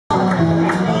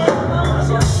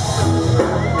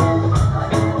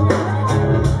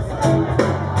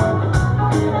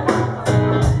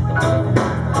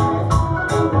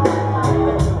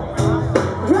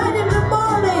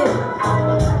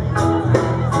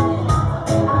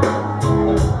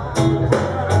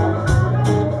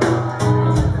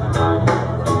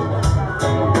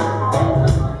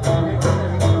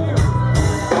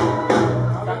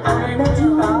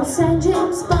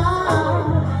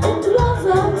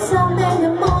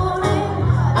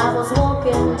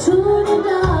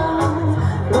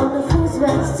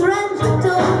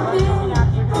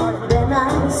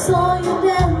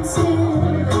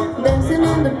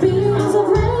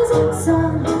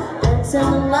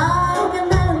like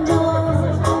an angel.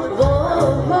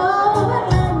 Oh,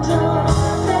 an angel.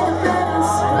 Let your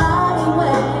feathers fly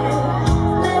away.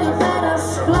 Let your feathers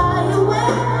fly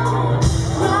away.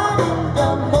 Right in the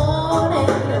morning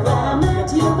when I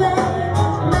met you,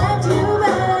 babe. Met you,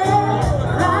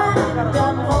 babe. Right in the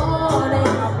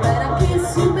morning when I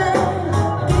kissed you,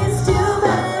 babe. Kissed you,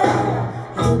 babe.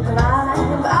 You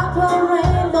climbed up a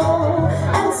rainbow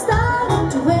and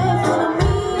started to wait for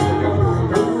me.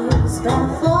 Leaves were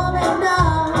falling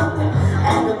down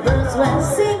and the birds were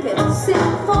singing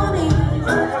symphony.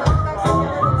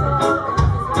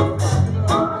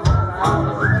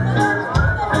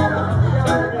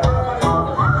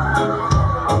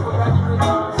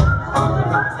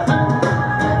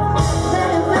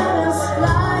 Let your feathers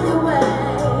fly away.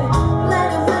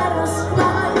 Let your feathers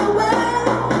fly away.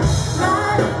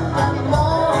 Right in the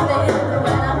morning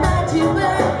when I met you,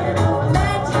 babe.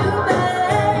 Met you,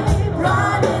 babe.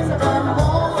 Right in the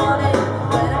morning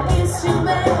when I kissed you,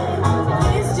 babe.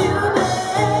 Kissed you,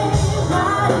 babe.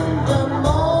 Right in the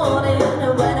morning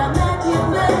when I met you,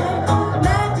 babe.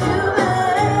 Met you,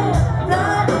 babe.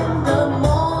 Right in the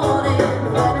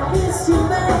morning when I kissed you,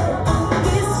 babe.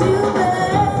 Kissed you,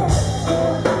 babe.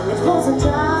 It was a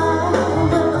time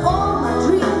when all my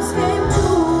dreams came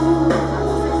true.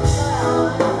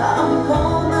 I'm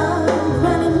gonna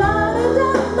when it lighted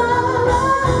up my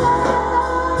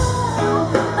life.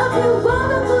 A few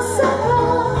wonderful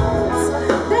seconds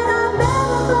that I'll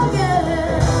never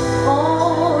forget.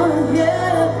 Oh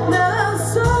yeah,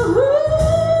 that's so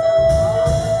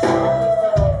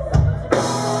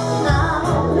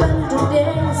now when the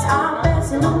days are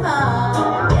passing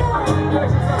by,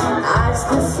 I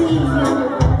still see you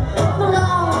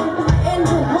floating in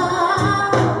the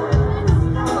heart.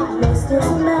 Mist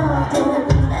is melting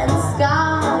and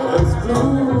sky is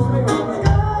blue.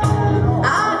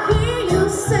 I hear you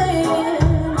saying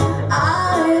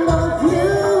I love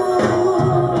you.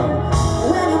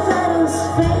 When your feathers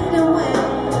fade away,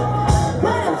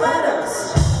 when your feathers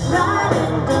right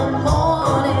in the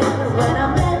morning when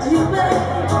I met you,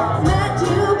 babe. Met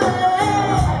you,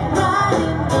 babe. Right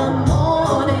in the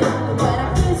morning when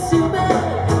I kissed you,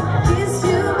 babe.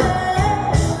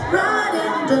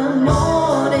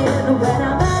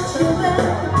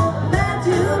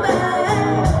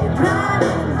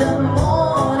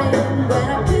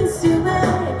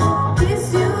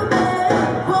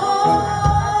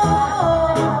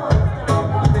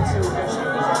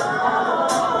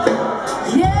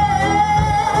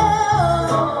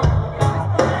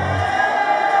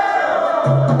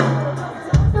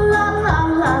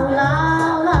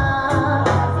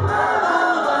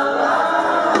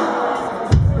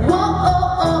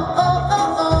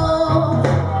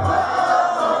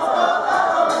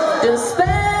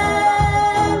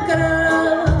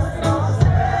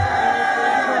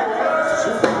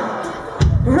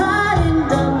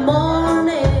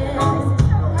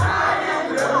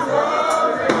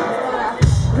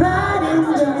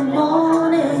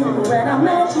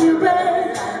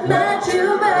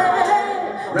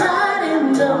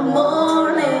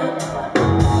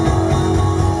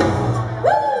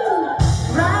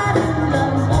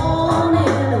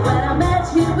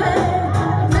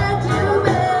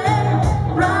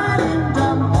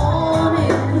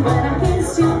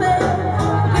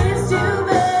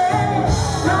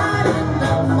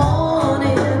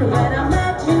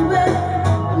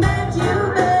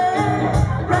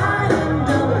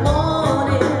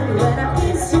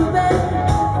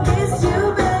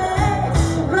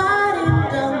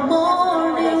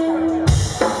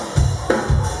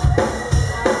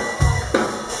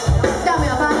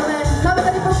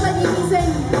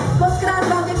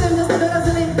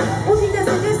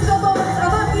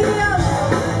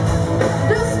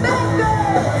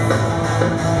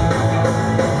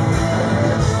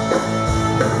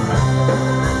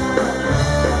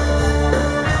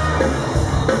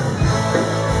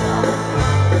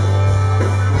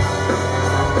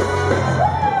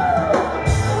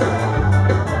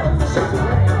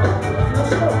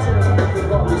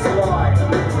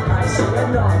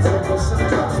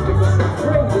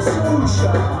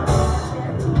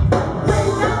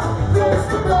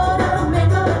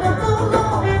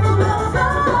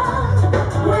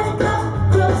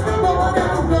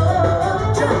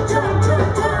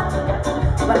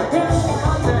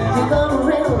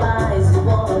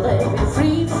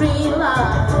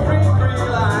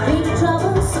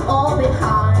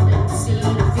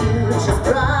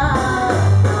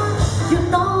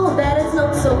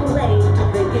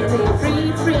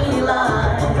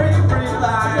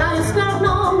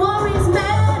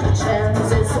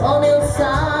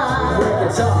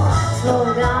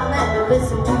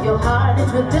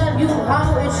 will tell you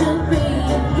how it should be.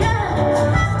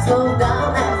 Yeah, slow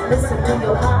down and listen to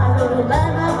your heart,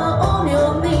 land on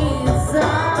your knees.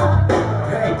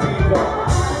 Hey people,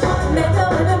 make a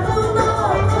little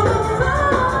full of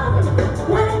fun.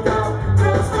 Wake up,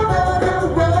 cross the border,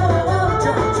 whoa,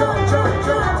 jump, jump, jump,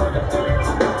 jump.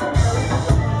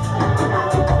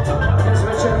 dnes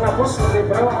večer naposledy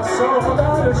pro vás solo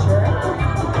potádoše.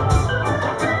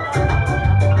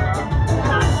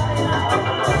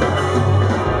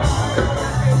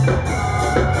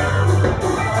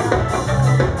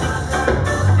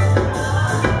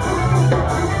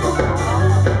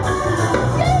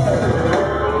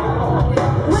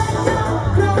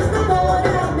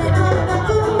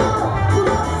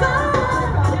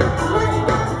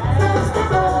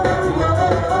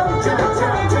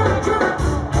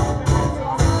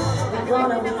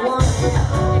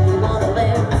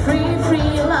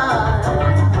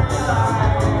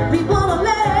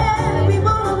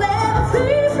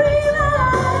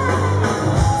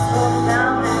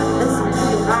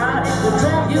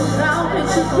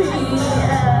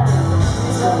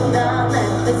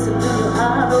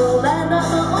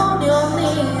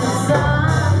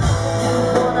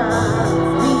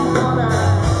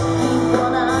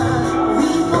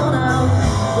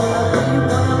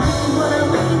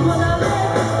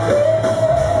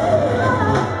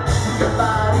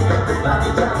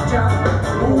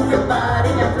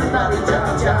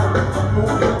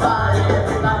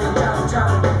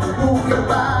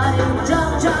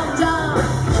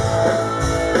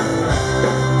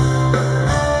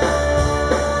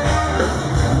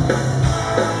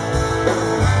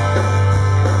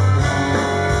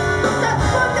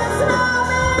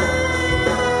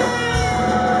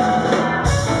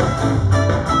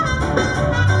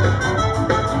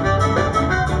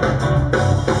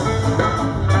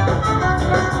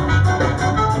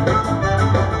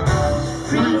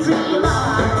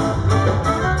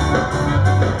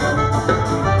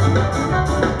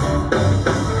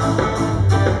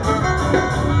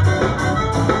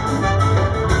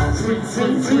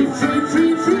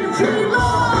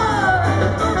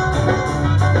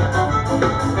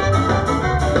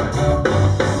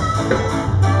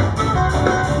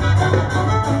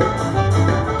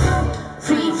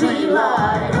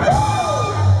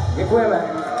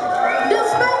 Děkujeme.